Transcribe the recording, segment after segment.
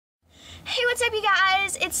Hey, what's up you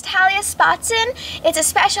guys? It's Talia Spotson. It's a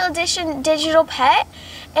special edition digital pet,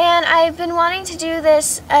 and I've been wanting to do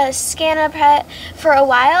this scan a pet for a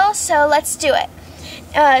while, so let's do it.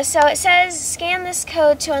 So it says scan this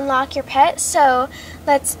code to unlock your pet, so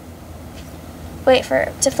let's wait for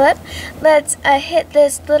it to flip. Let's hit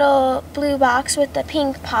this little blue box with the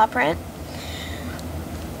pink paw print.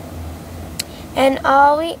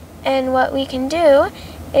 And what we can do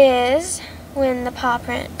is, when the paw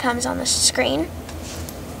print comes on the screen.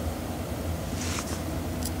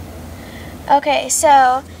 Okay,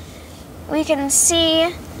 so we can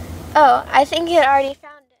see, oh, I think it already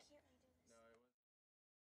found it.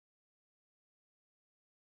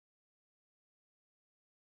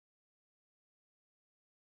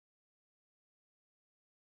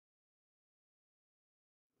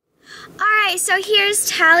 Alright, so here's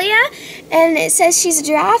Talia, and it says she's a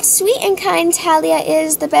giraffe. Sweet and kind Talia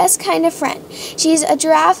is the best kind of friend. She's a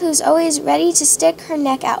giraffe who's always ready to stick her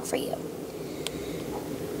neck out for you.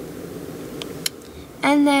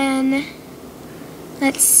 And then,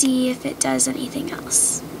 let's see if it does anything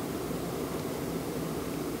else.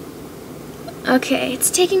 Okay, it's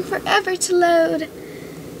taking forever to load.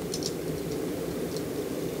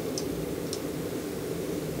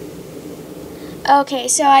 Okay,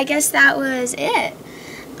 so I guess that was it.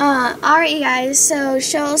 Alright you guys, so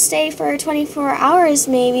she'll stay for 24 hours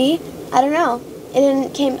maybe. I don't know.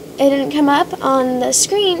 It didn't come up on the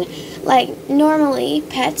screen like normally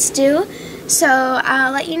pets do. So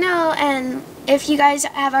I'll let you know, and if you guys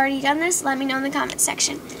have already done this, let me know in the comment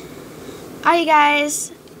section. Alright you guys,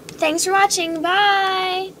 thanks for watching.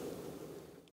 Bye!